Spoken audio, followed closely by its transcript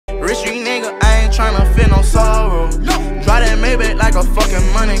ain't tryna feel no sorrow. Drive that Maybach like a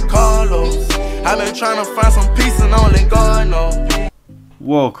fucking Monte Carlo. I been tryna find some peace and only God knows.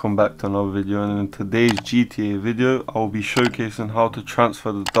 Welcome back to another video, and in today's GTA video I will be showcasing how to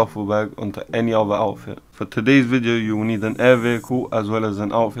transfer the duffel bag onto any other outfit. For today's video you will need an air vehicle as well as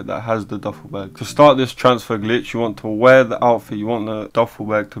an outfit that has the duffel bag. To start this transfer glitch, you want to wear the outfit you want the duffel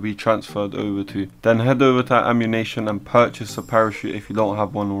bag to be transferred over to. Then head over to Ammunation and purchase a parachute if you don't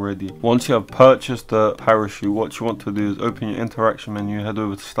have one already. Once you have purchased the parachute, what you want to do is open your interaction menu, head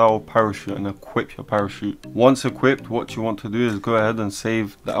over to style parachute and equip your parachute. Once equipped, what you want to do is go ahead and save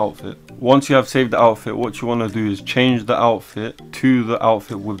the outfit. Once you have saved the outfit, what you want to do is change the outfit to the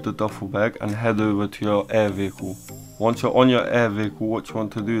outfit with the duffel bag and head over to your air vehicle. Once you're on your air vehicle, what you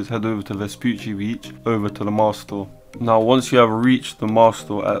want to do is head over to Vespucci Beach, over to the mask store. Now once you have reached the mask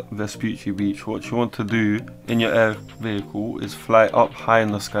store at Vespucci Beach, what you want to do in your air vehicle is fly up high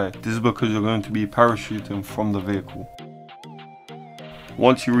in the sky. This is because you're going to be parachuting from the vehicle.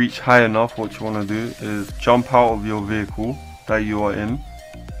 Once you reach high enough, what you want to do is jump out of your vehicle that you are in,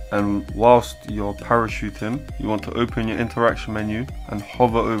 and whilst you're parachuting you want to open your interaction menu and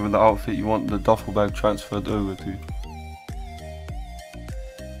hover over the outfit you want the duffel bag transferred over to.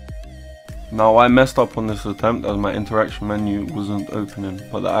 Now I messed up on this attempt as my interaction menu wasn't opening,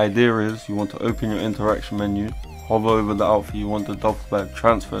 but the idea is you want to open your interaction menu, hover over the outfit you want the duffel bag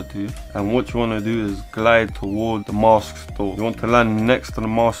transferred to, and what you want to do is glide toward the mask store. You want to land next to the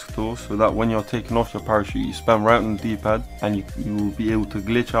mask store so that when you're taking off your parachute you spam right on the D-pad and you will be able to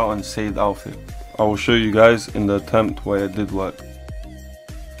glitch out and save the outfit. I will show you guys in the attempt where it did work.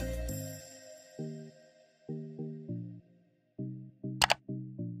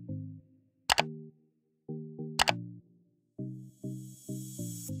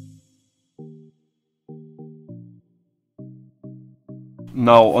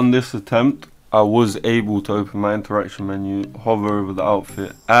 Now on this attempt I was able to open my interaction menu, hover over the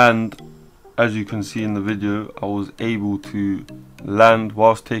outfit, and as you can see in the video I was able to land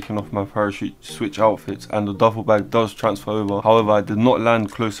whilst taking off my parachute, switch outfits, and the duffel bag does transfer over. However, I did not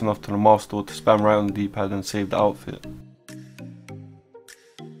land close enough to the mask store to spam right on the D-pad and save the outfit.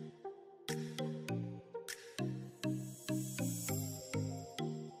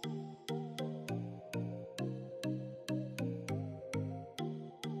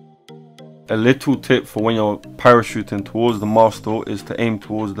 A little tip for when you're parachuting towards the mask store is to aim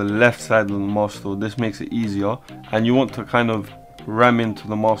towards the left side of the mask store. This makes it easier, and you want to kind of ram into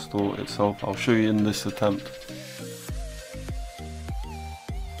the mask store itself. I'll show you in this attempt.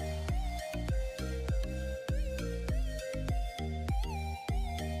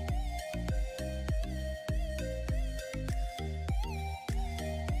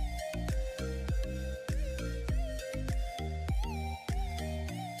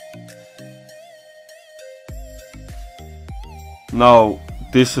 Now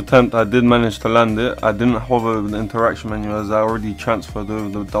this attempt I did manage to land it. I didn't hover over the interaction menu as I already transferred over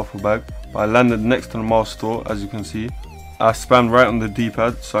the duffel bag, but I landed next to the mask store. As you can see, I spammed right on the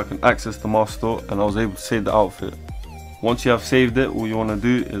D-pad so I can access the mask store, and I was able to save the outfit. Once you have saved it, all you want to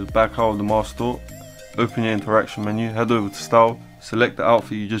do is back out of the mask store, open your interaction menu, head over to style, select the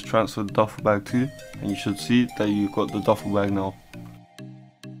outfit you just transferred the duffel bag to, and you should see that you've got the duffel bag now.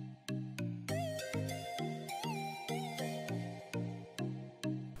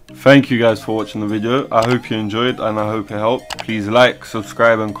 Thank you guys for watching the video. I hope you enjoyed and I hope it helped. Please like,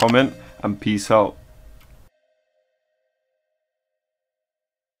 subscribe and comment, and peace out.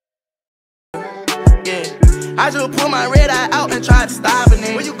 I just put my red eye out and tried to stop a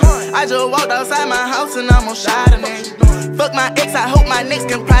nigga. Where you going? I just walked outside my house and I'm on shot a nigga. Fuck my ex, I hope my next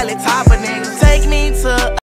can probably top a nigga. Take me to